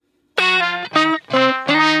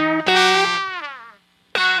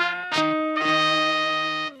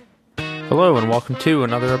welcome to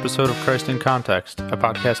another episode of Christ in Context, a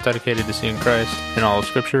podcast dedicated to seeing Christ in all of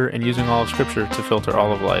Scripture and using all of Scripture to filter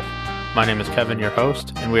all of life. My name is Kevin, your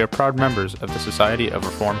host, and we are proud members of the Society of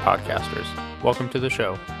Reformed Podcasters. Welcome to the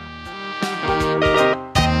show.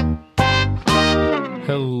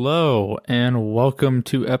 Hello, and welcome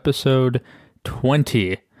to episode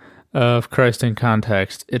 20 of Christ in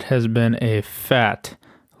Context. It has been a fat,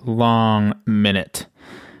 long minute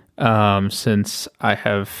since I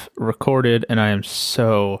have recorded, and I am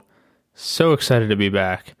so excited to be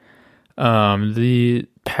back. The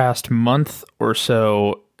past month or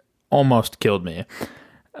so almost killed me.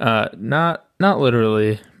 Not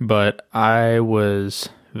literally, but I was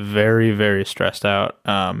very stressed out.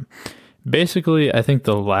 Basically, I think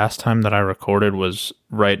the last time that I recorded was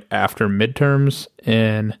right after midterms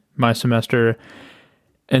in my semester,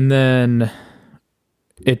 and then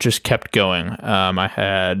it just kept going. I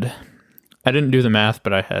didn't do the math,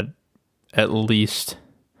 but I had at least,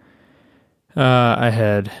 I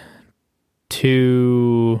had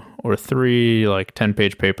 2 or 3 like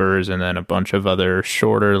 10-page papers, and then a bunch of other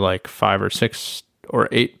shorter, like 5 or 6 or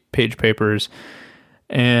 8-page papers.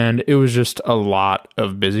 And it was just a lot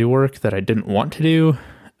of busy work that I didn't want to do.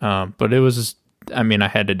 But it was, I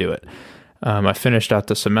had to do it. I finished out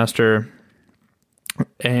the semester.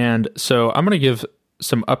 And so I'm going to give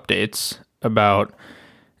some updates about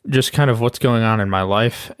just kind of what's going on in my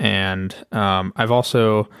life. And I've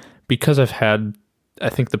also, because I've had, I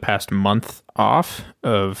think, the past month off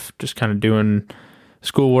of just kind of doing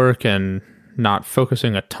schoolwork and not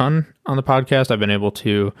focusing a ton on the podcast, I've been able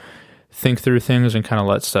to think through things and kind of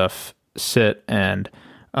let stuff sit. And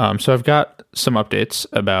so I've got some updates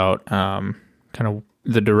about kind of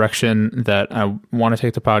the direction that I want to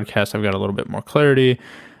take the podcast. I've got a little bit more clarity.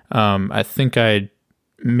 I think I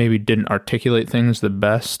maybe didn't articulate things the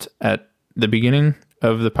best at the beginning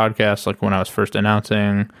of the podcast, like when I was first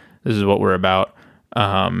announcing this is what we're about.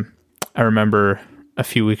 I remember a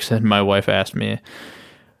few weeks in, my wife asked me,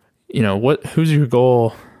 who's your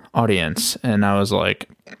goal audience? And I was like,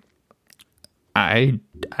 I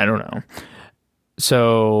don't know.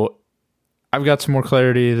 So I've got some more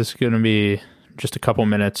clarity. This is going to be just a couple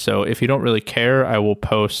minutes. So if you don't really care, I will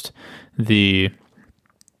post the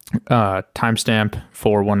timestamp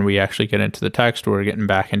for when we actually get into the text. We're getting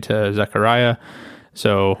back into Zechariah.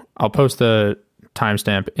 So I'll post the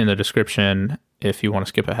timestamp in the description if you want to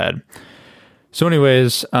skip ahead. So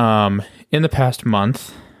anyways, in the past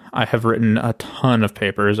month, I have written a ton of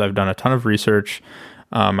papers. I've done a ton of research.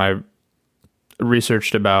 I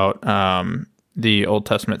researched about the Old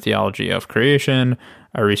Testament theology of creation.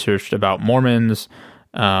 I researched about Mormons.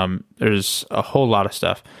 There's a whole lot of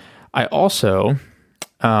stuff. I also,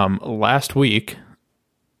 last week,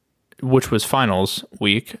 which was finals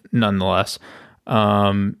week, nonetheless,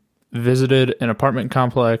 visited an apartment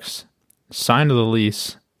complex, signed the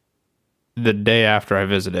lease the day after I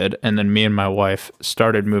visited, and then me and my wife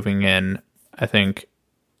started moving in, I think,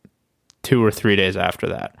 2 or 3 days after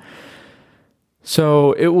that.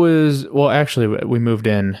 So it was, well, actually, we moved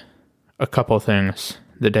in a couple of things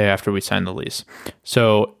the day after we signed the lease.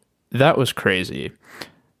 So that was crazy.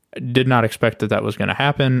 Did not expect that was going to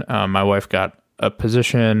happen. My wife got a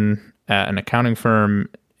position at an accounting firm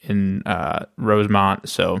in Rosemont,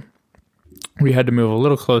 so we had to move a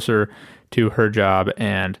little closer to her job.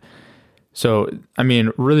 And so,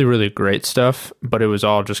 really great stuff, but it was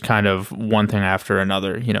all just kind of one thing after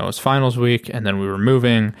another. It was finals week, and then we were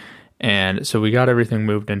moving. And so we got everything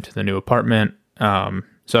moved into the new apartment.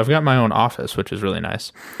 So I've got my own office, which is really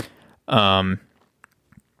nice.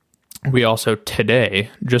 We also today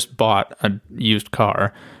just bought a used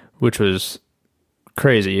car, which was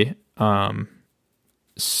crazy.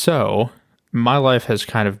 So my life has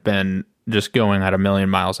kind of been just going at 1,000,000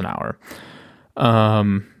 miles an hour.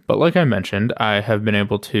 But like I mentioned, I have been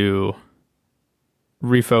able to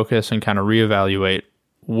refocus and kind of reevaluate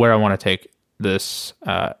where I want to take this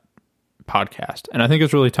podcast. And I think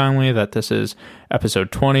it's really timely that this is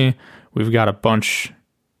episode 20. We've got a bunch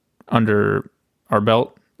under our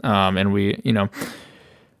belt. And we,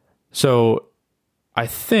 so I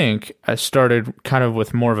think I started kind of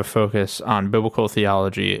with more of a focus on biblical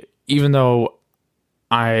theology, even though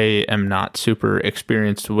I am not super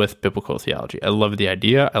experienced with biblical theology. I love the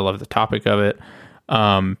idea. I love the topic of it.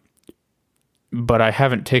 But I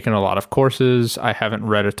haven't taken a lot of courses. I haven't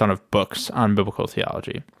read a ton of books on biblical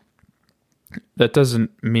theology. That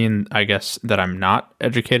doesn't mean, I guess, that I'm not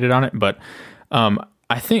educated on it, but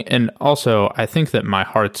I think that my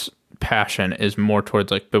heart's passion is more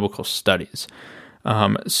towards like biblical studies.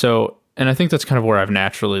 And I think that's kind of where I've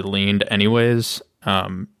naturally leaned anyways.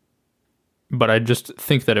 but I just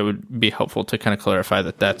think that it would be helpful to kind of clarify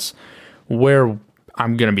that that's where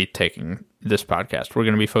I'm going to be taking this podcast. We're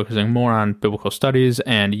going to be focusing more on biblical studies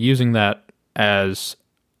and using that as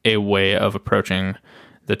a way of approaching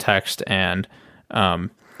the text. And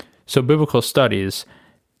so biblical studies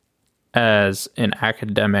as an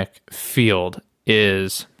academic field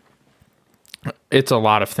it's a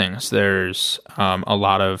lot of things. There's a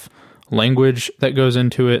lot of language that goes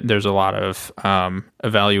into it. There's a lot of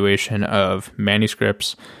evaluation of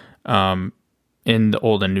manuscripts in the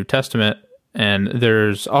Old and New Testament. And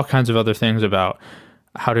there's all kinds of other things about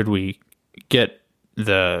how did we get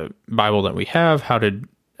the Bible that we have? How did,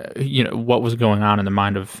 what was going on in the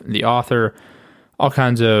mind of the author? All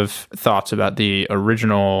kinds of thoughts about the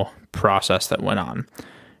original process that went on.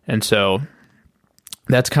 And so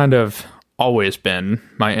that's kind of always been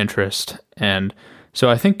my interest. And so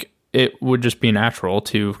I think it would just be natural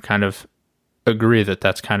to kind of agree that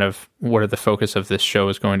that's kind of where the focus of this show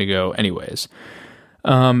is going to go anyways.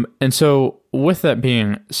 And so with that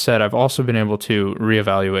being said, I've also been able to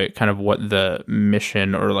reevaluate kind of what the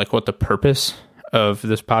mission or like what the purpose of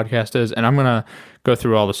this podcast is. And I'm going to go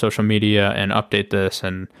through all the social media and update this.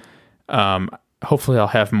 And hopefully I'll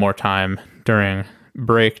have more time during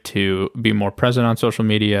break to be more present on social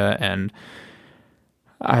media. And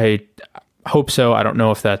I hope so. I don't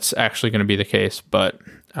know if that's actually going to be the case, but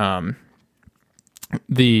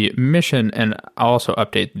the mission, and I'll also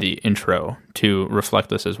update the intro to reflect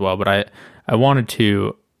this as well, but I wanted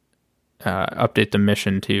to update the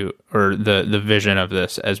mission to, or the vision of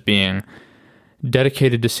this as being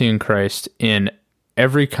dedicated to seeing Christ in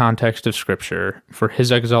every context of Scripture for his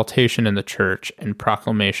exaltation in the church and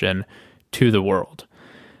proclamation to the world.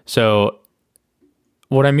 So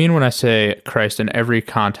what I mean when I say Christ in every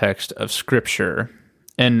context of Scripture,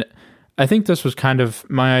 and I think this was kind of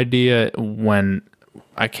my idea when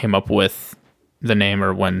I came up with the name,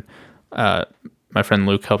 or when my friend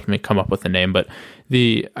Luke helped me come up with the name, but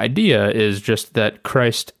the idea is just that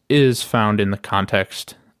Christ is found in the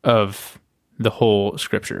context of the whole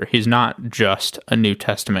Scripture. He's not just a New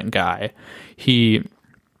Testament guy.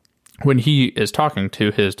 When he is talking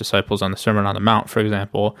to his disciples on the Sermon on the Mount, for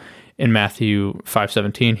example, in Matthew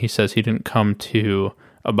 5:17, he says he didn't come to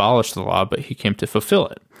abolish the law, but he came to fulfill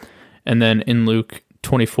it. And then in Luke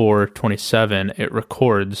 24:27,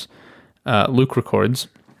 Luke records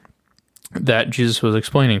that Jesus was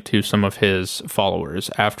explaining to some of his followers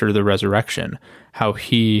after the resurrection how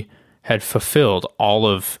he had fulfilled all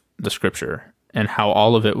of the Scripture and how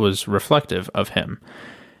all of it was reflective of him.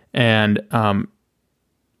 And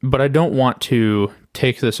but I don't want to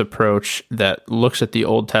take this approach that looks at the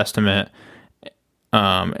Old Testament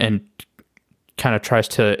and kind of tries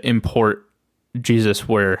to import Jesus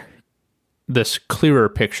where this clearer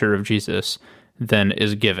picture of Jesus then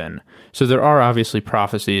is given. So there are obviously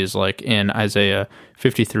prophecies like in Isaiah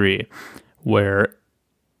 53 where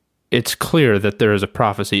it's clear that there is a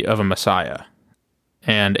prophecy of a Messiah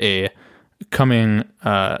and a coming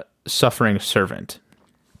suffering servant.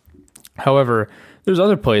 However, there's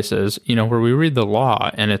other places, where we read the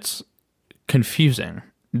law and it's confusing.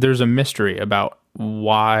 There's a mystery about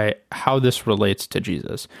how this relates to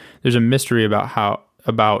Jesus. There's a mystery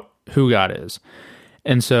about who God is.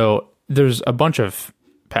 And so there's a bunch of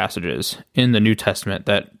passages in the New Testament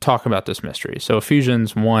that talk about this mystery. So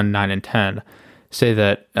Ephesians 1:9 and 10 say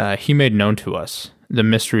that he made known to us the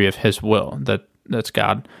mystery of his will, that's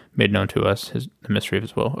God made known to us the mystery of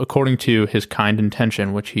his will, according to his kind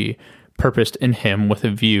intention, which he purposed in him with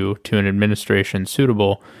a view to an administration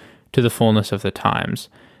suitable to the fullness of the times.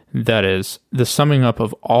 That is, the summing up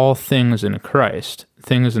of all things in Christ,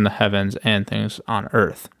 things in the heavens and things on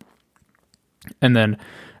earth. And then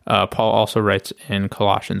Paul also writes in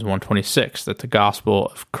Colossians 1:26 that the gospel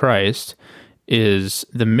of Christ is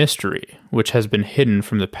the mystery which has been hidden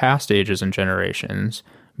from the past ages and generations,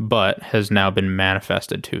 but has now been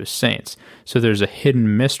manifested to his saints. So there's a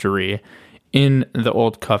hidden mystery in the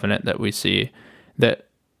Old Covenant that we see that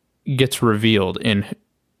gets revealed in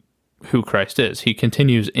who Christ is. He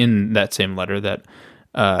continues in that same letter that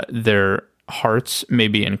their hearts may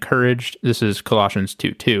be encouraged. This is Colossians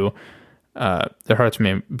 2:2. Their hearts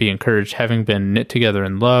may be encouraged, having been knit together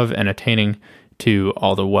in love and attaining to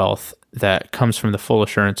all the wealth that comes from the full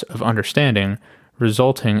assurance of understanding,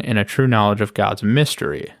 resulting in a true knowledge of God's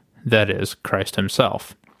mystery, that is, Christ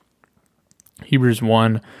himself. Hebrews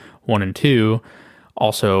 1:1 and 2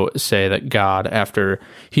 also say that God, after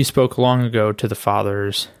he spoke long ago to the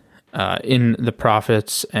fathers in the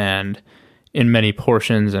prophets and in many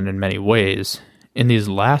portions and in many ways, in these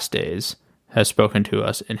last days has spoken to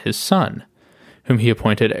us in his Son, whom he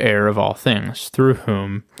appointed heir of all things, through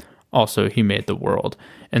whom also he made the world.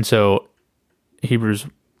 And so Hebrews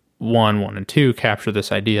 1 and 2 capture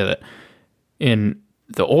this idea that in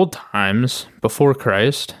the old times, before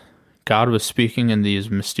Christ, God was speaking in these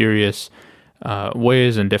mysterious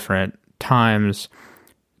ways and different times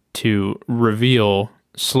to reveal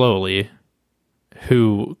slowly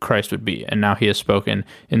who Christ would be. And now he has spoken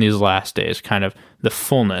in these last days, kind of the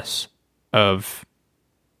fullness of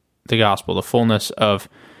the gospel, the fullness of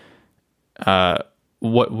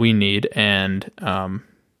what we need, and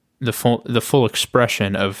the full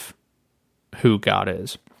expression of who God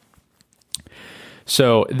is.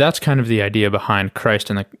 So that's kind of the idea behind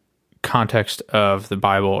Christ in the context of the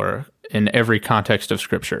Bible, or in every context of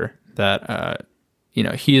Scripture, that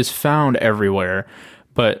he is found everywhere,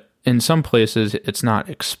 but in some places it's not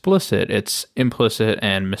explicit, it's implicit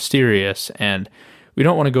and mysterious, and we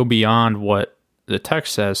don't want to go beyond what the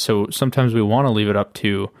text says, so sometimes we want to leave it up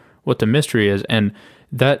to what the mystery is, and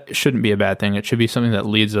that shouldn't be a bad thing. It should be something that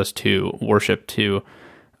leads us to worship, to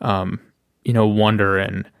wonder,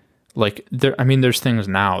 and there's things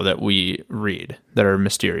now that we read that are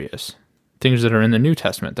mysterious, things that are in the New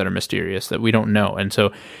Testament that are mysterious that we don't know, and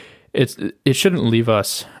so it shouldn't leave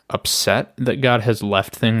us upset that God has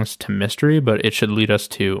left things to mystery, but it should lead us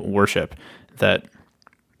to worship, that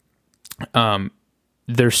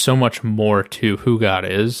there's so much more to who God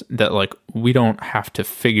is that we don't have to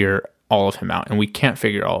figure all of him out, and we can't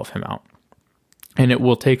figure all of him out. And it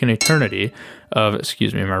will take an eternity of,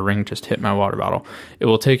 excuse me, my ring just hit my water bottle. It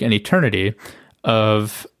will take an eternity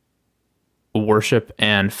of worship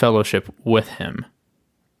and fellowship with him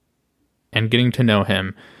and getting to know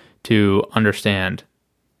him to understand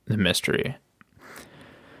the mystery.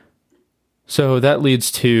 So that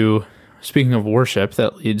leads to, speaking of worship,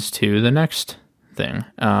 that leads to the next thing.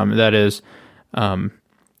 That is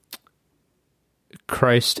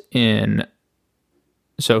Christ in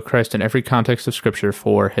every context of Scripture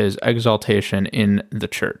for his exaltation in the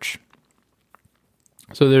church.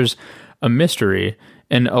 So there's a mystery,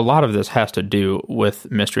 and a lot of this has to do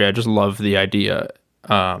with mystery. I just love the idea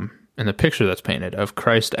and the picture that's painted of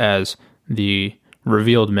Christ as the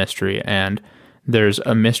revealed mystery, and there's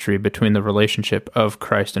a mystery between the relationship of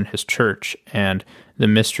Christ and his church and the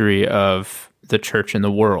mystery of the church in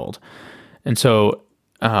the world. And so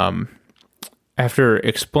after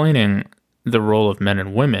explaining the role of men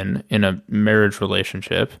and women in a marriage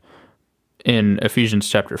relationship, in Ephesians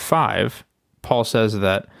chapter 5, Paul says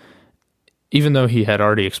that even though he had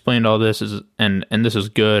already explained all this, and this is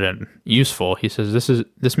good and useful, he says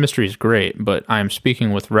this mystery is great, but I am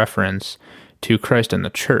speaking with reference to Christ and the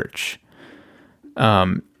church.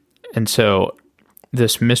 And so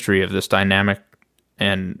this mystery of this dynamic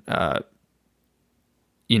and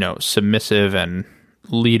submissive and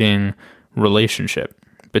leading relationship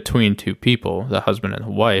between two people, the husband and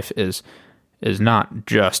the wife, is not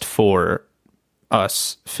just for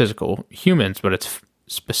us physical humans, but it's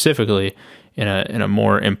specifically in a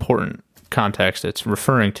more important context. It's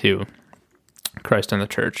referring to Christ and the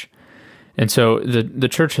church. And so the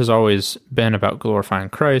church has always been about glorifying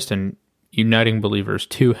Christ and uniting believers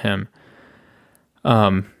to him.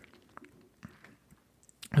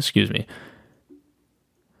 Excuse me.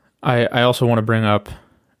 I also want to bring up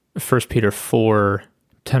 1 Peter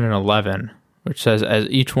 4:10 and 11, which says, "As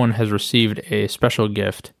each one has received a special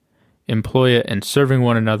gift, employ it in serving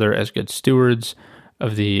one another as good stewards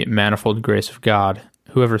of the manifold grace of God.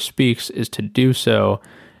 Whoever speaks is to do so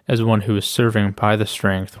as one who is serving by the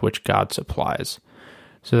strength which God supplies,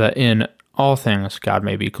 so that in all things God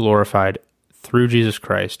may be glorified through Jesus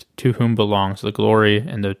Christ, to whom belongs the glory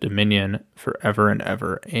and the dominion forever and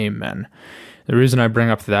ever. Amen." The reason I bring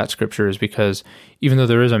up that scripture is because even though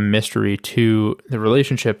there is a mystery to the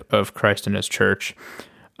relationship of Christ and his church,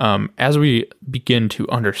 as we begin to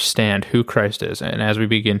understand who Christ is, and as we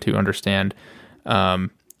begin to understand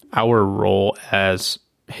our role as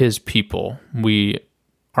his people, we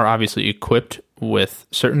are obviously equipped with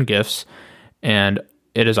certain gifts, and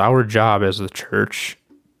it is our job as the church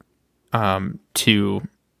to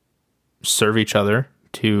serve each other,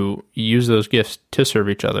 to use those gifts to serve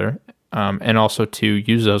each other, and also to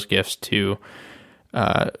use those gifts to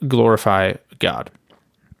glorify God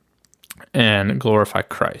and glorify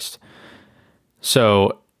Christ.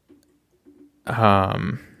 So, I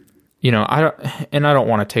don't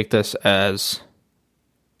want to take this as,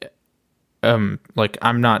 I'm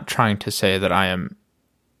not trying to say that I am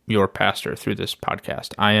your pastor through this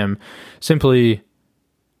podcast. I am simply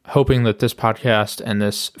hoping that this podcast and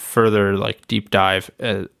this further deep dive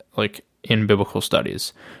in biblical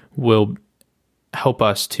studies will help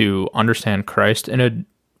us to understand Christ in a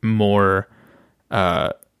more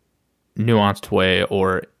nuanced way,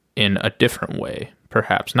 or in a different way,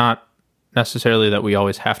 perhaps. Not necessarily that we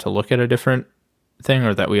always have to look at a different thing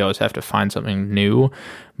or that we always have to find something new,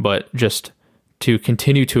 but just to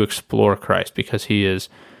continue to explore Christ, because he is,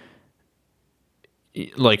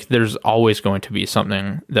 like, there's always going to be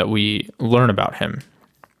something that we learn about him.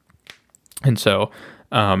 And so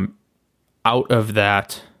out of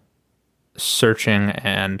that searching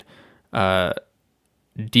and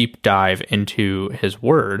deep dive into his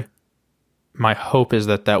word, my hope is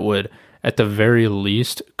that that would, at the very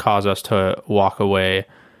least, cause us to walk away.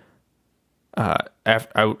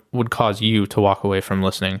 I would cause you to walk away from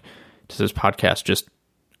listening to this podcast just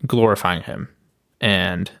glorifying him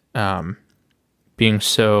and being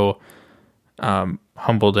so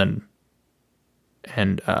humbled and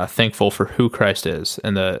thankful for who Christ is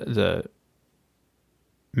and the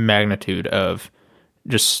magnitude of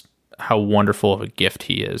just how wonderful of a gift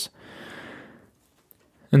he is.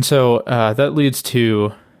 And so that leads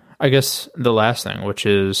to, I guess, the last thing, which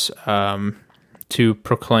is to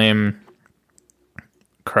proclaim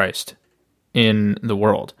Christ in the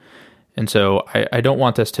world. And so I don't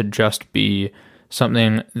want this to just be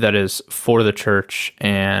something that is for the church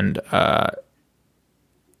and,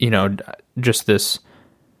 just this,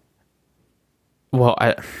 well,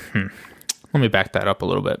 let me back that up a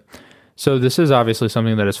little bit. So this is obviously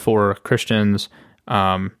something that is for Christians.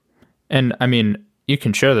 And I mean, you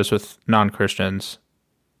can share this with non-Christians,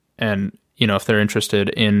 and, if they're interested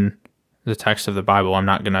in the text of the Bible, I'm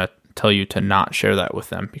not going to tell you to not share that with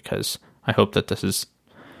them, because I hope that this is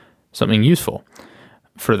something useful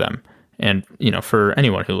for them and, for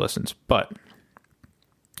anyone who listens. But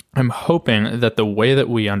I'm hoping that the way that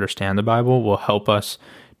we understand the Bible will help us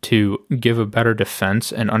to give a better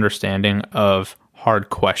defense and understanding of hard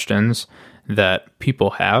questions that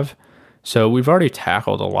people have. So we've already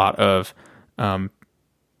tackled a lot of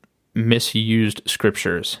misused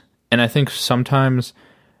scriptures. And I think sometimes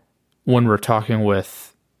when we're talking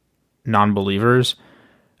with non-believers,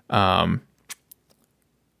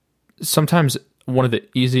 sometimes one of the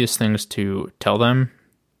easiest things to tell them,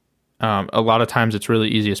 a lot of times it's really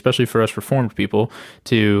easy, especially for us Reformed people,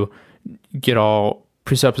 to get all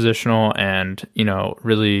presuppositional and,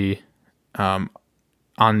 really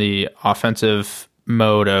on the offensive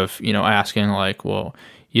mode of, asking like, well,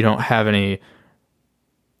 you don't have any,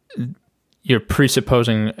 you're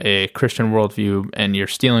presupposing a Christian worldview and you're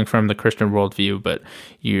stealing from the Christian worldview, but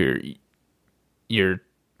you're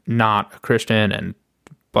not a Christian, and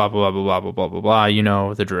blah, blah, blah, blah, blah, blah, blah, blah. You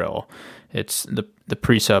know the drill. It's the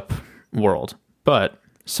presup world. But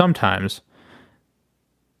sometimes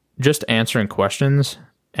just answering questions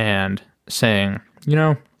and saying,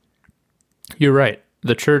 you're right.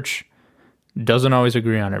 The church doesn't always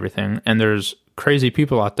agree on everything, and there's crazy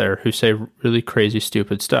people out there who say really crazy,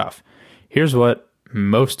 stupid stuff. Here's what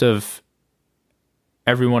most of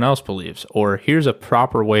everyone else believes, or here's a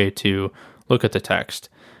proper way to look at the text.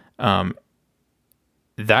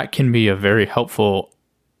 That can be a very helpful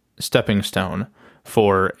stepping stone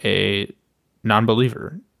for a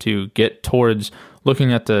non-believer to get towards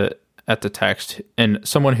looking at the text, and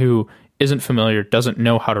someone who isn't familiar, doesn't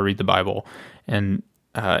know how to read the Bible, and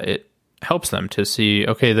it helps them to see,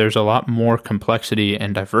 okay, there's a lot more complexity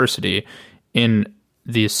and diversity in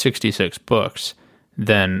these 66 books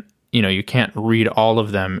than, you can't read all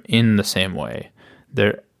of them in the same way.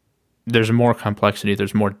 There's more complexity,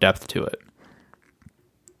 there's more depth to it.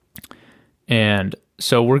 And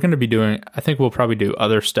so we're going to be I think we'll probably do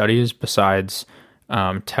other studies besides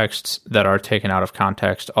texts that are taken out of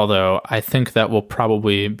context, although I think that will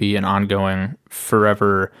probably be an ongoing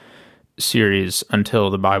forever series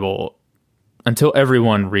until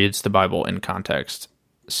everyone reads the Bible in context.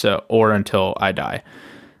 So, or until I die.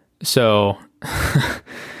 So,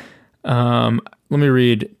 let me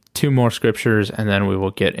read 2 more scriptures and then we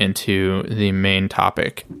will get into the main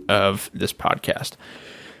topic of this podcast.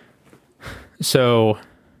 So,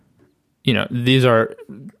 these are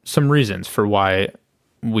some reasons for why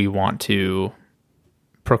we want to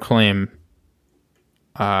proclaim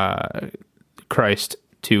Christ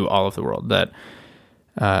to all of the world. That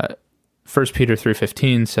 1 Peter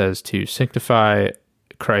 3:15 says to sanctify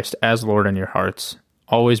Christ as Lord in your hearts,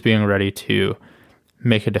 always being ready to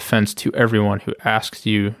make a defense to everyone who asks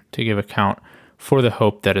you to give account for the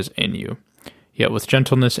hope that is in you, yet with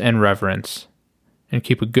gentleness and reverence, and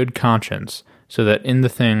keep a good conscience, so that in the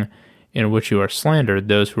thing in which you are slandered,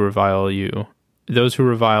 those who revile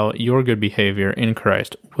your good behavior in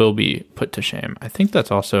Christ will be put to shame. I think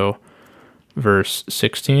that's also verse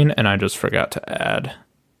 16, and I just forgot to add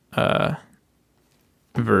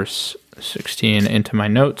verse 16 into my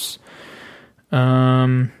notes.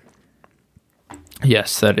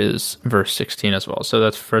 Yes, that is verse 16 as well. So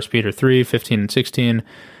that's 1 Peter 3, 15 and 16,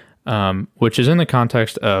 which is in the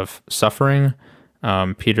context of suffering.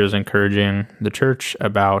 Peter's encouraging the church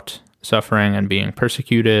about suffering and being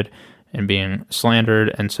persecuted and being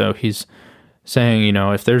slandered. And so he's saying,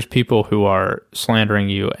 if there's people who are slandering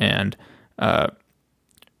you and,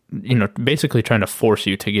 basically trying to force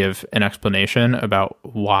you to give an explanation about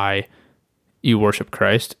why you worship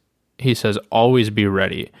Christ, he says, always be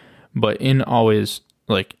ready. But in always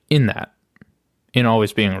being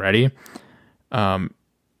ready,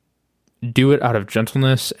 do it out of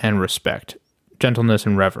gentleness and respect, gentleness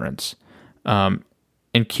and reverence, and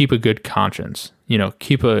keep a good conscience.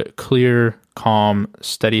 Keep a clear, calm,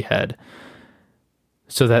 steady head,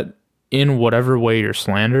 so that in whatever way you're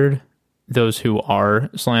slandered, those who are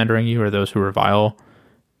slandering you or those who revile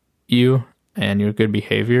you and your good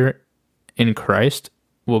behavior in Christ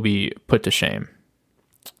will be put to shame.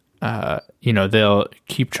 They'll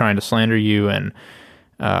keep trying to slander you and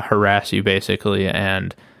harass you, basically,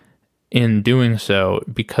 and in doing so,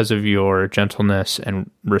 because of your gentleness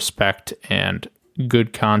and respect and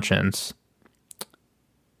good conscience,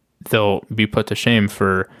 they'll be put to shame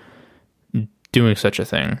for doing such a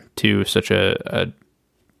thing to such a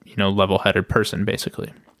level-headed person,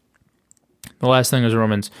 basically. The last thing is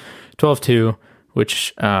Romans 12:2,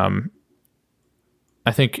 which I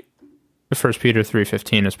think 1 Peter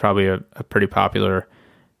 3:15 is probably a pretty popular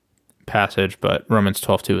passage, but Romans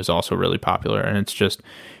 12:2 is also really popular, and it's just,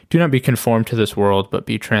 do not be conformed to this world, but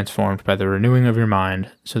be transformed by the renewing of your mind,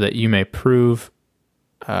 so that you may prove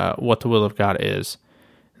what the will of God is,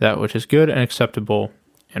 that which is good and acceptable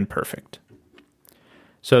and perfect.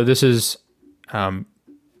 So this is,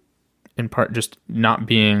 in part, just not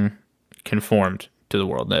being conformed to the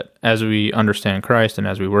world, that as we understand Christ and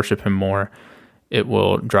as we worship him more, it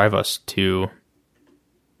will drive us to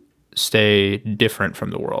stay different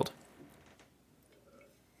from the world.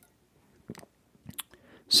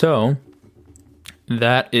 So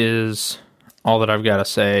that is all that I've got to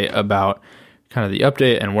say about kind of the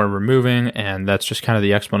update and where we're moving, and that's just kind of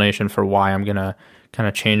the explanation for why I'm going to kind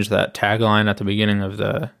of change that tagline at the beginning of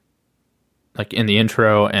in the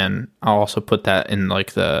intro, and I'll also put that in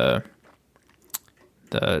the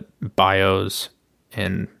bios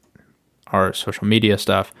in our social media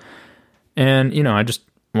stuff. And, I just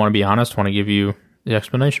want to be honest, want to give you the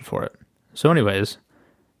explanation for it. So anyways,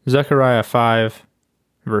 Zechariah 5,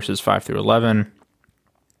 verses 5 through 11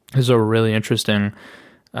 is a really interesting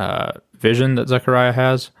vision that Zechariah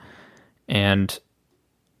has, and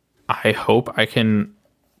I hope I can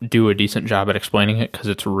do a decent job at explaining it, because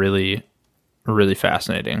it's really, really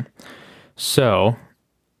fascinating. So,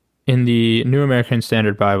 in the New American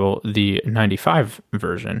Standard Bible, the 1995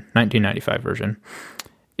 version,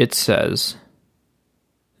 it says,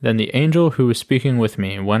 "Then the angel who was speaking with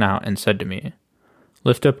me went out and said to me,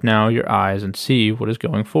 'Lift up now your eyes and see what is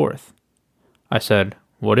going forth.' I said,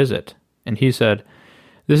 'What is it?' And he said,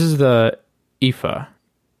 'This is the ephah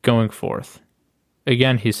going forth.'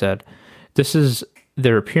 Again he said, 'This is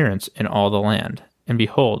their appearance in all the land. And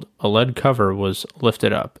behold, a lead cover was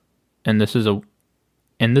lifted up, and this is a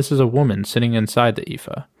woman sitting inside the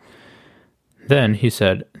ephah.' Then he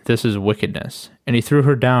said, 'This is wickedness.' And he threw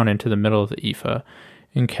her down into the middle of the ephah,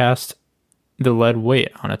 and cast the lead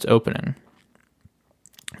weight on its opening.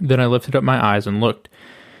 Then I lifted up my eyes and looked,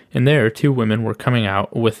 and there 2 women were coming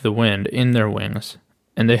out with the wind in their wings,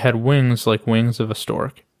 and they had wings like wings of a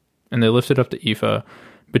stork, and they lifted up the ephah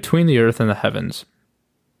between the earth and the heavens.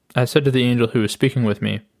 I said to the angel who was speaking with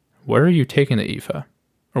me, 'Where are you taking the ephah?'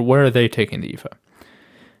 Or where are they taking the ephah?"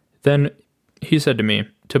 Then he said to me,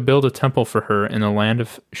 "To build a temple for her in the land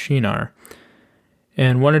of Shinar,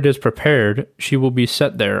 and when it is prepared, she will be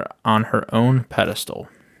set there on her own pedestal."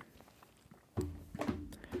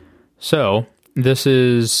 So, this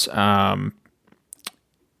is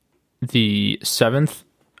the 7th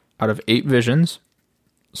out of 8 visions.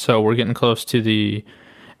 So we're getting close to the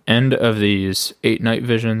end of these 8 night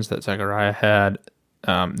visions that Zechariah had.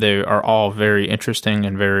 They are all very interesting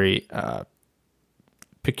and very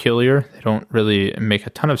peculiar. They don't really make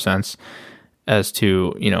a ton of sense as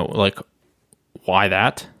to, why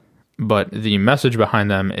that. But the message behind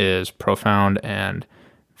them is profound and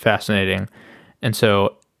fascinating. And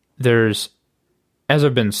so as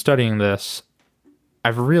I've been studying this,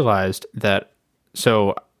 I've realized that,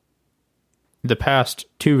 so the past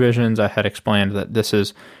 2 visions I had explained that this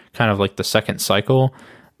is kind of like the second cycle.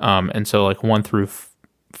 And so 1 through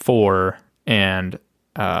 4 and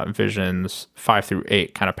visions 5 through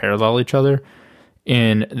 8 kind of parallel each other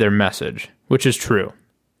in their message, which is true.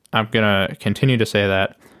 I'm going to continue to say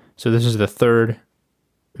that. So this is the third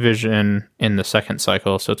vision in the second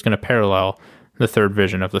cycle, so it's going to parallel the third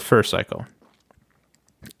vision of the first cycle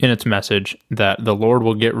in its message that the Lord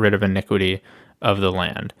will get rid of iniquity of the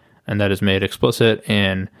land. And that is made explicit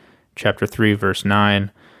in chapter 3, verse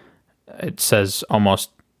 9. It says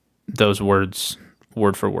almost those words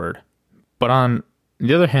word for word. But on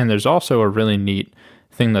the other hand, there's also a really neat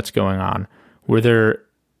thing that's going on where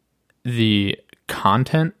the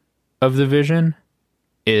content of the vision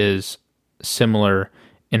is similar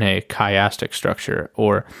in a chiastic structure,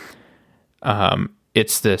 or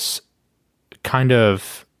it's this kind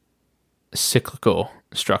of cyclical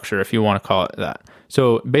structure, if you want to call it that.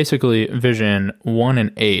 So basically, vision 1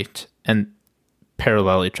 and 8 and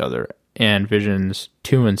parallel each other, and visions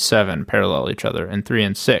 2 and 7 parallel each other, and 3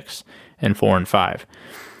 and 6, and 4 and 5.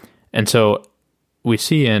 And so we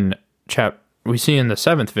see in the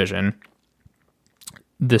seventh vision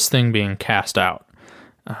this thing being cast out.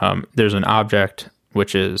 There's an object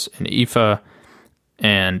which is an ephah,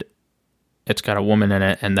 and it's got a woman in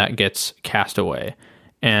it, and that gets cast away.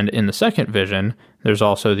 And in the second vision, there's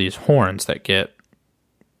also these horns that get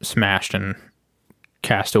smashed and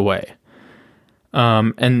cast away.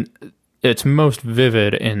 And it's most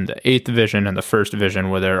vivid in the eighth vision and the first vision,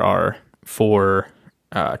 where there are 4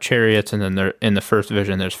 chariots, and then in the first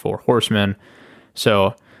vision there's 4 horsemen.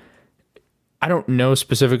 So I don't know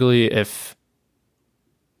specifically if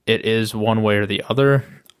it is one way or the other.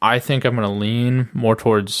 I think I'm going to lean more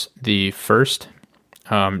towards the first,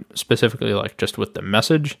 specifically like just with the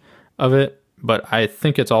message of it. But I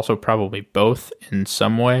think it's also probably both in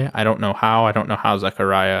some way. I don't know how. I don't know how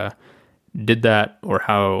Zechariah did that, or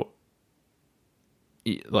how,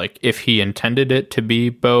 like, if he intended it to be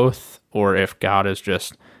both, or if God is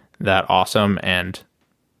just that awesome and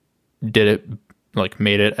did it, like,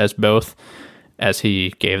 made it as both as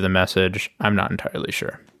he gave the message. I'm not entirely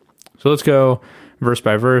sure. So let's go verse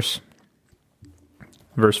by verse.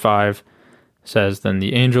 Verse 5 says, "Then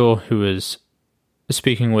the angel who was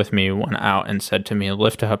speaking with me went out and said to me,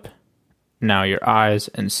 'Lift up now your eyes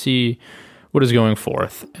and see what is going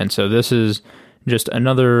forth.'" And so this is just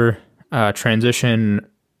another transition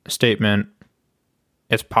statement.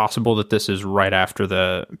 It's possible that this is right after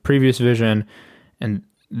the previous vision, and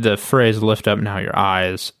the phrase "lift up now your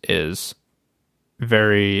eyes" is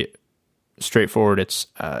very straightforward. It's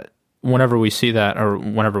whenever we see that, or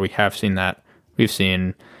whenever we have seen that, we've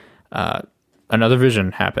seen another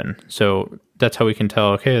vision happen. So that's how we can tell,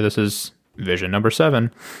 okay, this is vision number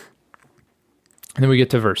 7. And then we get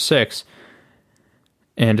to verse 6,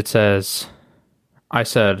 and it says, "I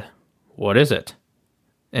said, 'What is it?'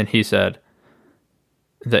 And he said,"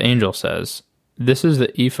 the angel says, "This is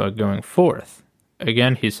the ephah going forth."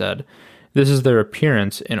 Again, he said, "This is their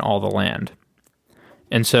appearance in all the land."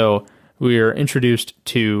 And so we are introduced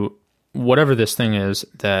to whatever this thing is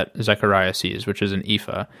that Zechariah sees, which is an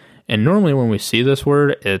ephah. And normally when we see this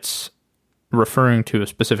word, it's referring to a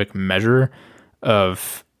specific measure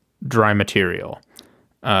of dry material.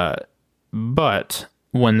 But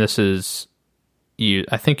when this is used,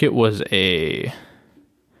 I think it was a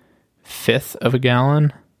 1/5 of a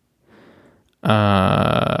gallon.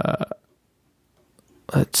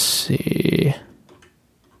 Let's see.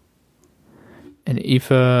 An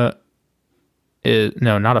ephah is,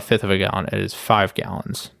 no, not a 1/5 of a gallon. It is 5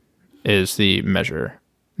 gallons is the measure,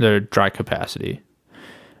 the dry capacity.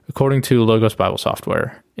 According to Logos Bible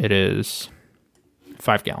software, it is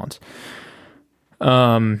 5 gallons.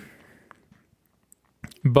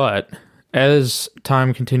 But as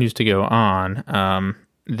time continues to go on,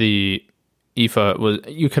 the ephah was,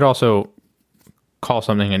 you could also call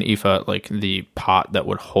something an ephah like the pot that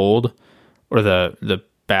would hold, or the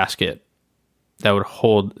basket that would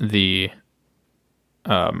hold the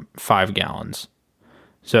 5 gallons.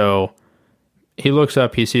 So he looks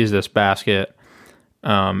up, he sees this basket,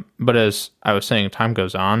 but as I was saying, time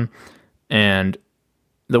goes on, and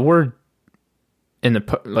the word in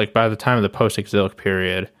the, like, by the time of the post-exilic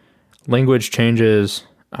period, language changes.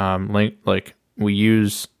 Like we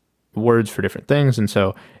use words for different things, and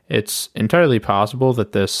so it's entirely possible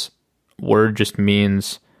that this word just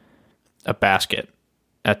means a basket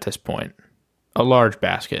at this point, a large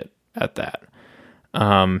basket at that.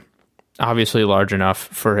 Obviously large enough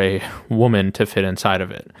for a woman to fit inside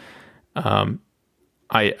of it.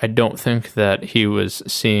 I don't think that he was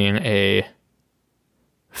seeing a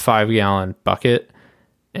 5-gallon bucket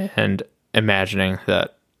and imagining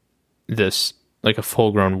that this, like, a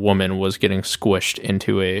full-grown woman was getting squished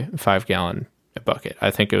into a 5-gallon bucket.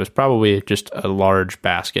 I think it was probably just a large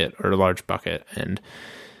basket or a large bucket, and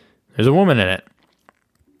there's a woman in it.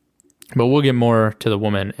 But we'll get more to the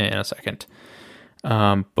woman in a second.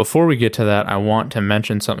 Before we get to that, I want to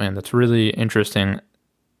mention something that's really interesting.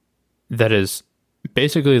 That is,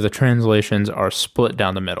 basically the translations are split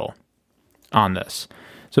down the middle on this.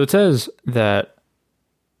 So it says that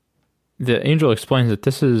the angel explains that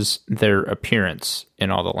this is their appearance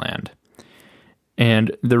in all the land.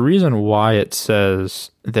 And the reason why it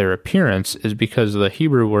says their appearance is because the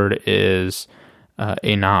Hebrew word is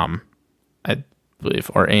enam, I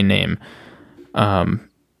believe, or a name. I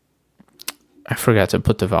forgot to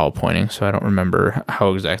put the vowel pointing, so I don't remember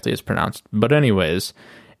how exactly it's pronounced. But anyways,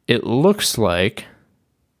 it looks like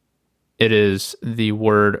it is the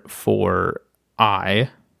word for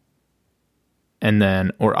eye, and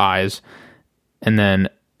then, or eyes, and then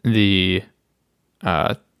the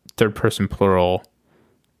third person plural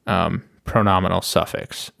pronominal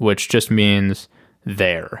suffix, which just means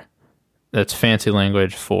there. That's fancy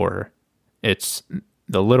language for it's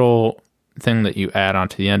the little thing that you add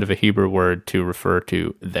onto the end of a Hebrew word to refer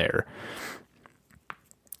to there.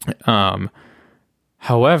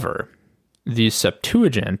 However, the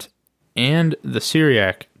Septuagint and the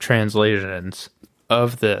Syriac translations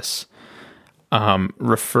of this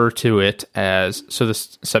refer to it as, so the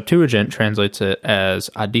Septuagint translates it as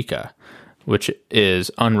adika, which is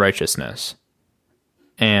unrighteousness.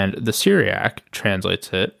 And the Syriac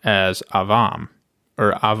translates it as avam,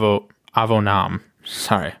 or avonam.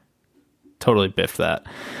 Sorry, totally biffed that.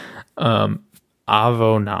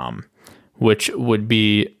 Avonam, which would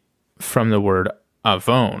be from the word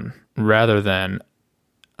avon rather than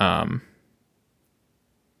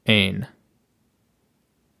ain.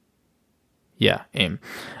 Yeah, aim.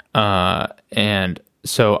 And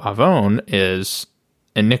so avon is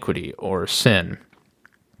iniquity or sin.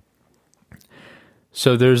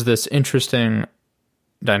 So there's this interesting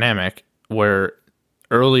dynamic where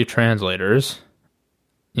early translators,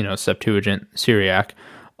 Septuagint, Syriac,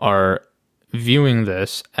 are viewing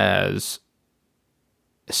this as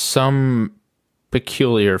some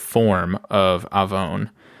peculiar form of avon,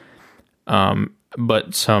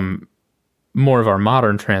 but some more of our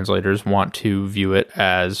modern translators want to view it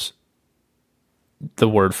as the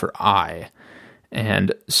word for eye.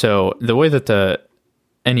 And so the way that the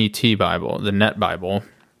NET Bible, the Net Bible,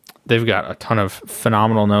 they've got a ton of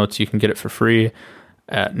phenomenal notes. You can get it for free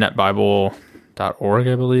at netbible.org,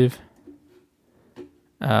 I believe.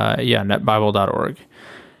 Netbible.org.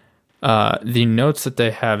 The notes that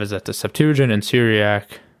they have is that the Septuagint and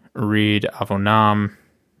Syriac read avonam,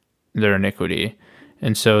 their iniquity.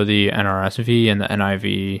 And so the NRSV and the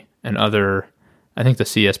NIV and other, I think the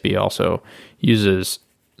CSB also uses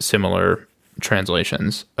similar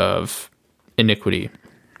translations of iniquity.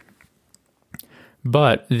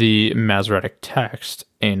 But the Masoretic text,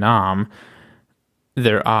 enam,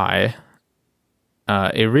 their eye,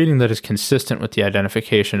 a reading that is consistent with the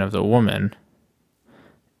identification of the woman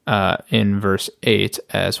in verse 8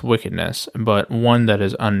 as wickedness, but one that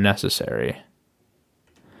is unnecessary.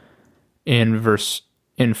 In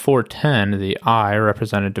 4:10, the eye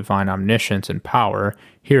represented divine omniscience and power.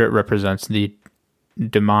 Here it represents the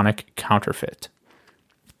demonic counterfeit.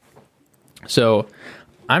 So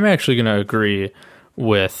I'm actually going to agree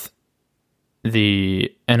with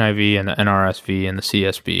the NIV and the NRSV and the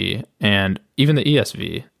CSB, and even the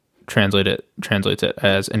ESV translates it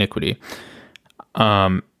as iniquity.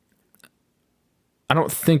 I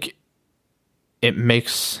don't think it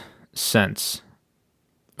makes sense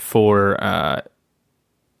for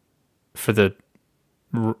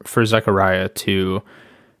Zechariah to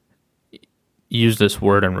use this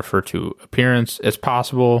word and refer to appearance. It's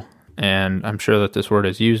possible, and I'm sure that this word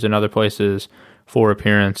is used in other places for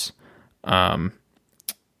appearance.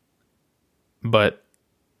 But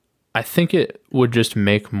I think it would just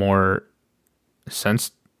make more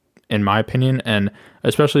sense, in my opinion, and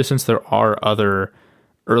especially since there are other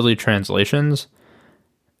early translations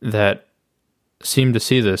that seem to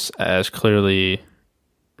see this as clearly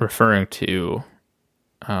referring to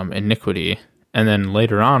iniquity. And then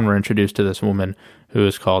later on, we're introduced to this woman who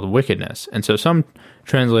is called wickedness. And so some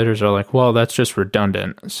translators are like, well, that's just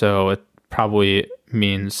redundant. So it probably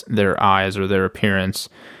means their eyes or their appearance,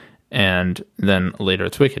 and then later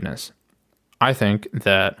it's wickedness. I think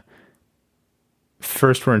that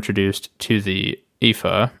first we're introduced to the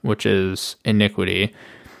ephah, which is iniquity,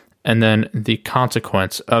 and then the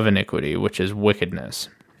consequence of iniquity, which is wickedness.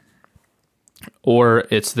 Or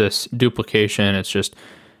it's this duplication, it's just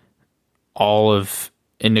all of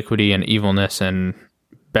iniquity and evilness and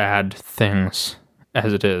bad things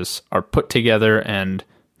as it is are put together and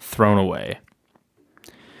thrown away.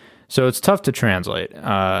 So it's tough to translate.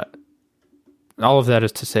 All of that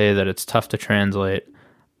is to say that it's tough to translate.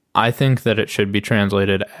 I think that it should be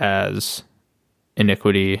translated as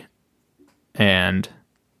iniquity, and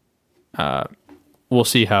we'll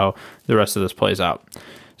see how the rest of this plays out.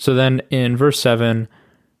 So then in verse 7,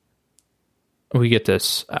 we get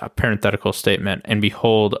this parenthetical statement, and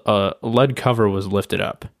behold, a lead cover was lifted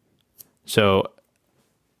up. So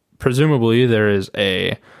presumably there is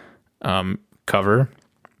a cover.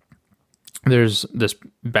 There's this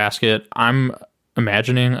basket. I'm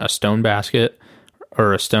imagining a stone basket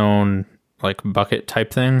or a stone like bucket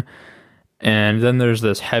type thing. And then there's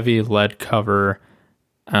this heavy lead cover.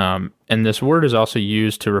 And this word is also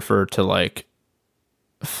used to refer to like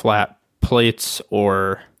flat plates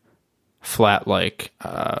or flat like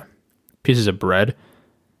pieces of bread.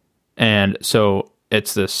 And so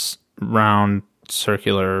it's this round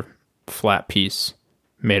circular flat piece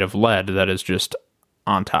made of lead that is just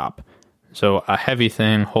on top. So a heavy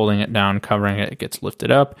thing holding it down, covering it, it gets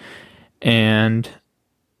lifted up, and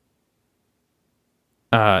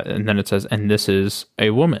then it says, and this is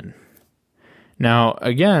a woman. Now,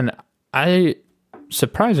 again, I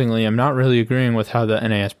surprisingly am not really agreeing with how the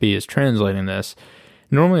NASB is translating this.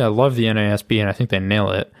 Normally, I love the NASB, and I think they nail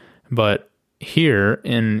it. But here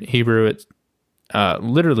in Hebrew, it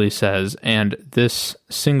literally says, and this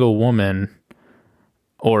single woman,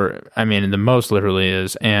 or, I mean, the most literally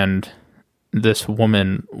is, and this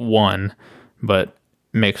woman won, but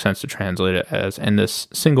makes sense to translate it as, and this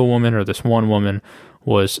single woman, or this one woman,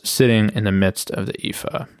 was sitting in the midst of the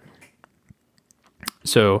ephah.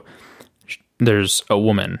 So there's a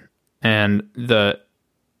woman, and the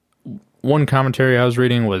one commentary I was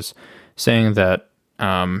reading was saying that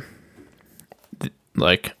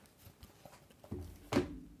like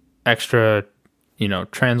extra,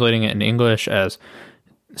 translating it in English as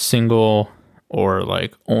single or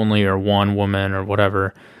like only or one woman or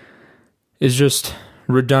whatever is just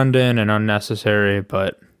redundant and unnecessary,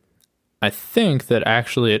 but I think that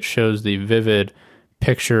actually it shows the vivid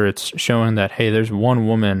picture. It's showing that, hey, there's one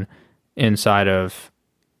woman inside of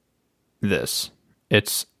this.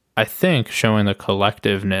 It's, I think, showing the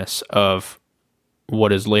collectiveness of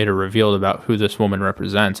what is later revealed about who this woman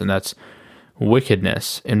represents, and that's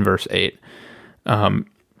wickedness in verse 8.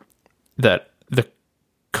 That the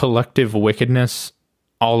collective wickedness,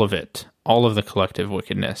 all of it, all of the collective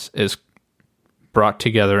wickedness is brought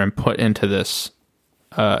together and put into this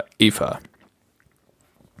ephah.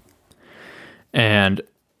 And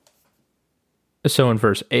so in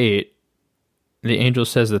verse 8, the angel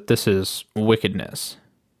says that this is wickedness.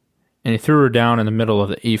 And he threw her down in the middle of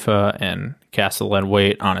the ephah and cast the lead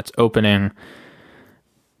weight on its opening.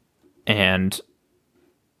 And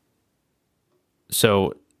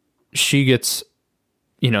so she gets,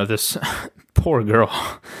 this poor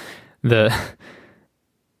girl, the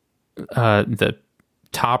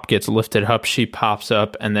top gets lifted up, she pops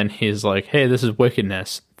up, and then he's like, hey, this is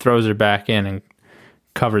wickedness, throws her back in and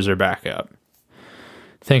covers her back up.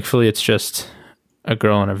 Thankfully, it's just a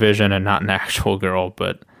girl in a vision and not an actual girl,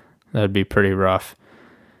 but that'd be pretty rough.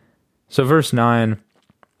 So verse 9,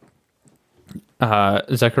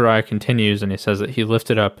 Zechariah continues, and he says that he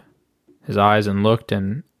lifted up his eyes and looked,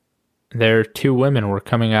 and there 2 women were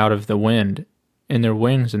coming out of the wind in their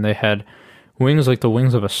wings, and they had wings like the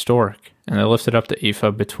wings of a stork, and they lifted up the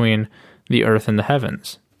ephah between the earth and the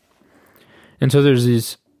heavens. And so there's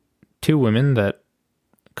these 2 women that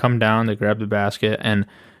come down, they grab the basket, and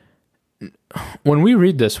when we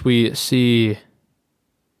read this, we see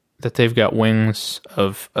that they've got wings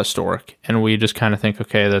of a stork, and we just kind of think,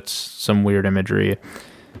 okay, that's some weird imagery,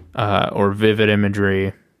 or vivid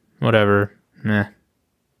imagery, whatever. Not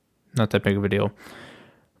that big of a deal.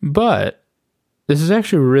 But this is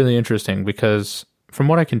actually really interesting because from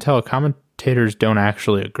what I can tell, commentators don't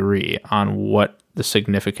actually agree on what the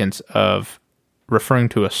significance of referring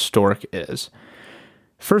to a stork is.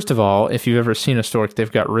 First of all, if you've ever seen a stork,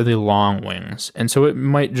 they've got really long wings. And so it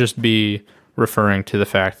might just be referring to the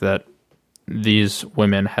fact that these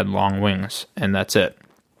women had long wings, and that's it.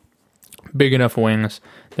 Big enough wings.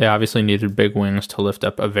 They obviously needed big wings to lift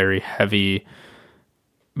up a very heavy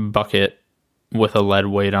bucket with a lead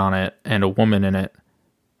weight on it and a woman in it.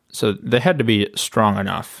 So they had to be strong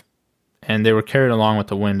enough, and they were carried along with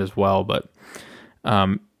the wind as well, but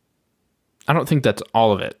I don't think that's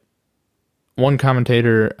all of it. One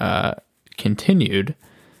commentator continued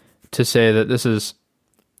to say that this is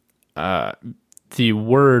the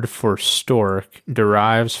word for stork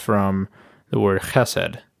derives from the word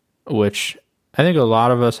chesed, which I think a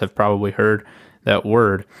lot of us have probably heard that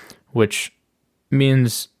word, which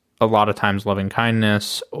means a lot of times loving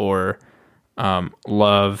kindness or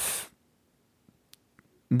love.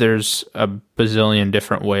 There's a bazillion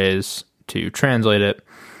different ways to translate it.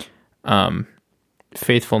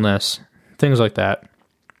 Faithfulness, things like that.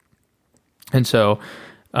 And so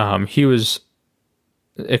he was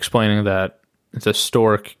explaining that the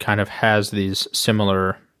stork kind of has these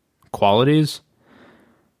similar qualities.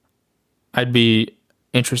 I'd be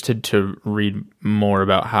interested to read more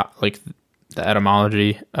about how, like, the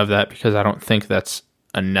etymology of that, because I don't think that's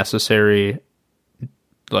a necessary,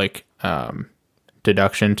 like,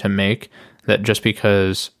 deduction to make, that just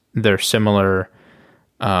because they're similar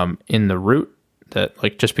in the root, that,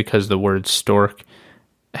 like, just because the word stork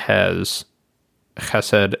has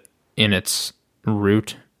chesed in its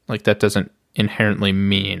root, like, that doesn't inherently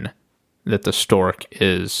mean that the stork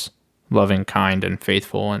is loving, kind, and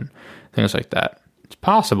faithful and things like that. It's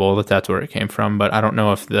possible that that's where it came from, but I don't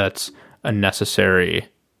know if that's a necessary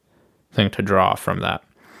thing to draw from that.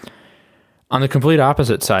 On the complete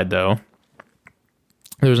opposite side, though,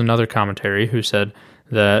 there was another commentary who said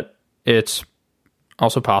that it's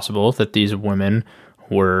also possible that these women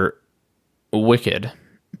were wicked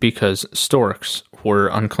because storks were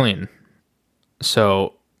unclean.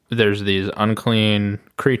 So there's these unclean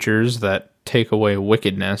creatures that take away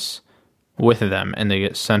wickedness with them, and they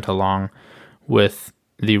get sent along with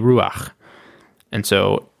the Ruach. And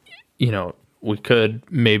so, we could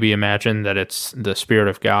maybe imagine that it's the Spirit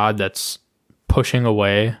of God that's pushing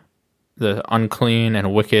away the unclean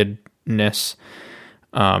and wickedness.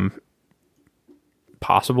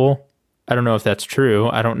 Possible. I don't know if that's true.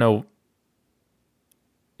 I don't know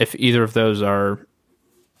if either of those are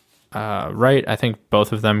right. I think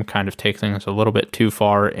both of them kind of take things a little bit too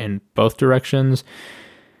far in both directions.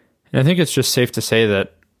 And I think it's just safe to say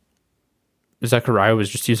that Zechariah was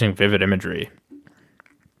just using vivid imagery.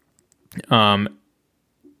 And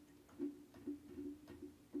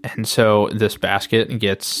so this basket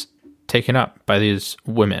gets taken up by these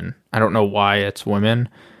women. I don't know why it's women,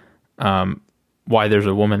 why there's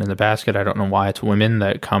a woman in the basket. I don't know why it's women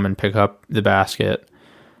that come and pick up the basket,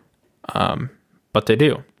 but they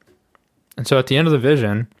do. And so at the end of the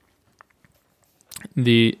vision,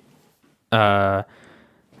 the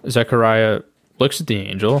Zechariah looks at the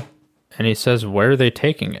angel and he says, "Where are they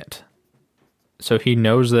taking it?" So he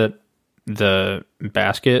knows that the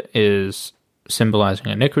basket is symbolizing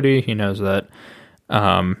iniquity. He knows that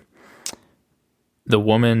the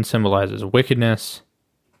woman symbolizes wickedness.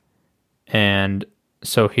 And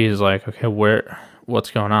so he's like, okay,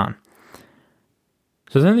 what's going on?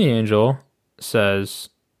 So then the angel says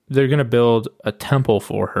they're going to build a temple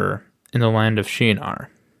for her in the land of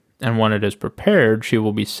Shinar. And when it is prepared, she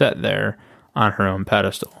will be set there on her own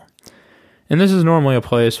pedestal. And this is normally a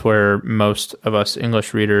place where most of us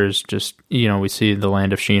English readers just, we see the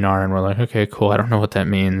land of Shinar and we're like, okay, cool. I don't know what that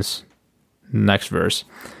means. Next verse.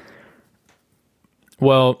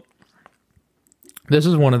 Well, this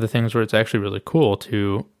is one of the things where it's actually really cool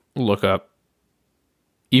to look up.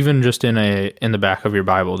 Even just in the back of your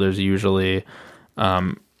Bible, there's usually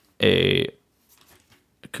a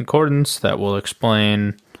concordance that will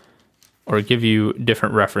explain or give you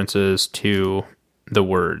different references to the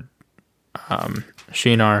word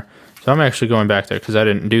Shinar. So I'm actually going back there because I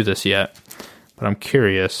didn't do this yet, but I'm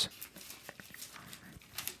curious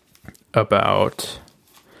about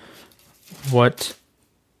what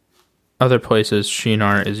other places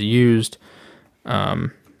Shinar is used,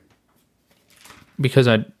 because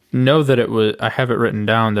I know that I have it written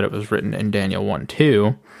down that it was written in Daniel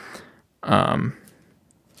 1:2,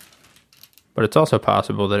 but it's also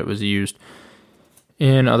possible that it was used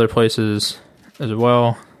in other places as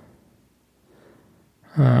well.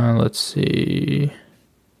 Let's see.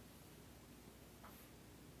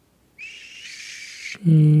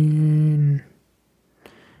 It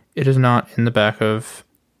is not in the back of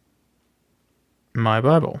my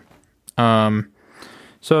Bible.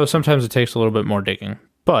 So sometimes it takes a little bit more digging.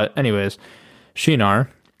 But anyways,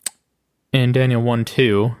 Shinar in Daniel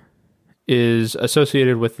 1:2 is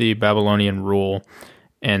associated with the Babylonian rule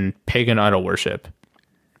and pagan idol worship.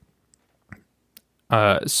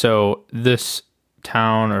 So this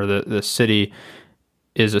town or the city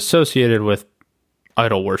is associated with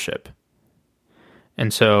idol worship.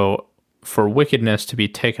 And so for wickedness to be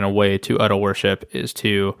taken away to idol worship is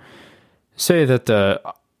to say that the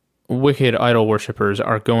wicked idol worshippers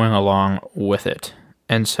are going along with it.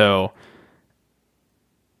 And so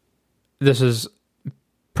this is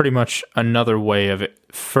pretty much another way of it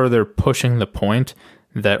further pushing the point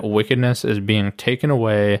that wickedness is being taken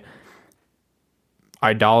away,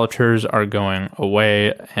 idolaters are going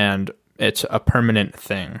away, and it's a permanent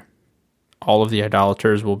thing. All of the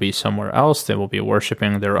idolaters will be somewhere else. They will be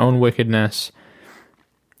worshiping their own wickedness,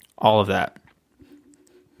 all of that.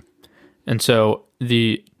 And so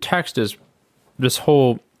the text is, this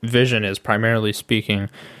whole vision is primarily speaking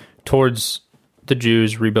towards the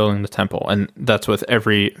Jews rebuilding the temple. And that's with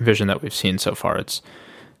every vision that we've seen so far. It's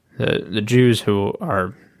the Jews who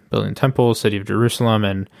are building temple, city of Jerusalem,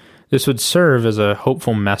 and this would serve as a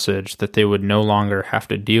hopeful message that they would no longer have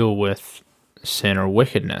to deal with sin or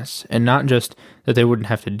wickedness, and not just that they wouldn't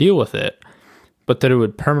have to deal with it, but that it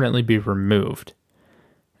would permanently be removed.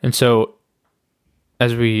 And so,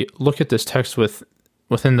 as we look at this text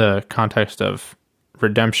within the context of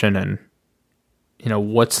redemption and,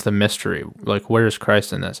 what's the mystery? Like, where is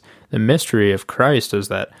Christ in this? The mystery of Christ is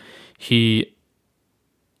that he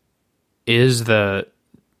is the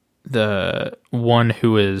one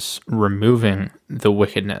who is removing the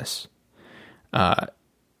wickedness, and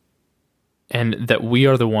that we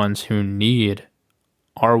are the ones who need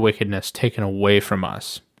our wickedness taken away from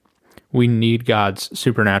us. We need God's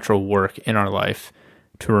supernatural work in our life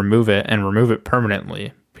to remove it, and remove it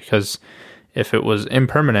permanently, because if it was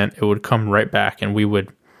impermanent, it would come right back, and we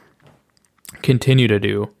would continue to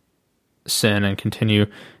do sin and continue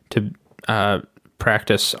to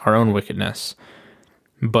practice our own wickedness.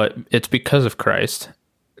 But it's because of Christ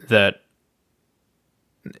that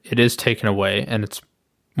it is taken away, and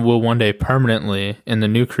will one day permanently in the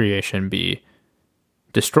new creation be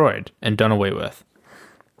destroyed and done away with.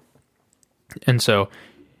 And so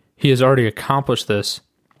he has already accomplished this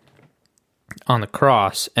on the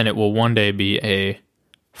cross, and it will one day be a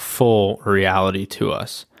full reality to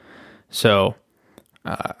us. So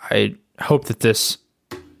I hope that this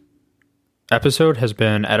episode has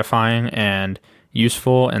been edifying and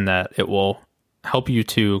useful, and that it will help you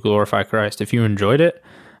to glorify Christ. If you enjoyed it,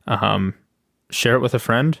 share it with a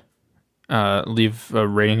friend. Leave a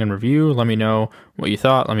rating and review. Let me know what you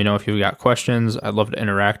thought. Let me know if you've got questions. I'd love to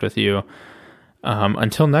interact with you.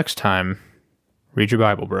 Until next time, read your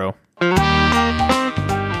Bible, bro.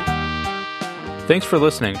 Thanks for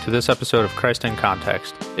listening to this episode of Christ in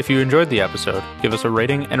Context. If you enjoyed the episode, give us a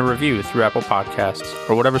rating and a review through Apple Podcasts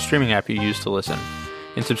or whatever streaming app you use to listen,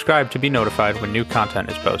 and subscribe to be notified when new content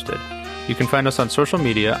is posted. You can find us on social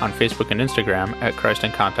media on Facebook and Instagram at Christ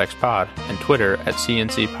in Context Pod, and Twitter at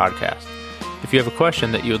CNC Podcast. If you have a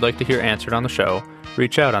question that you would like to hear answered on the show,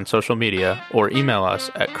 reach out on social media or email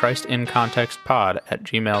us at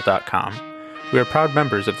christincontextpod@gmail.com. We are proud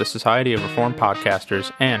members of the Society of Reformed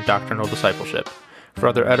Podcasters and Doctrinal Discipleship. For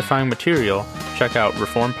other edifying material, check out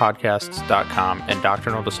reformpodcasts.com and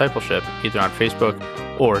Doctrinal Discipleship either on Facebook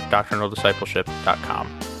or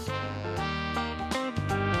doctrinaldiscipleship.com.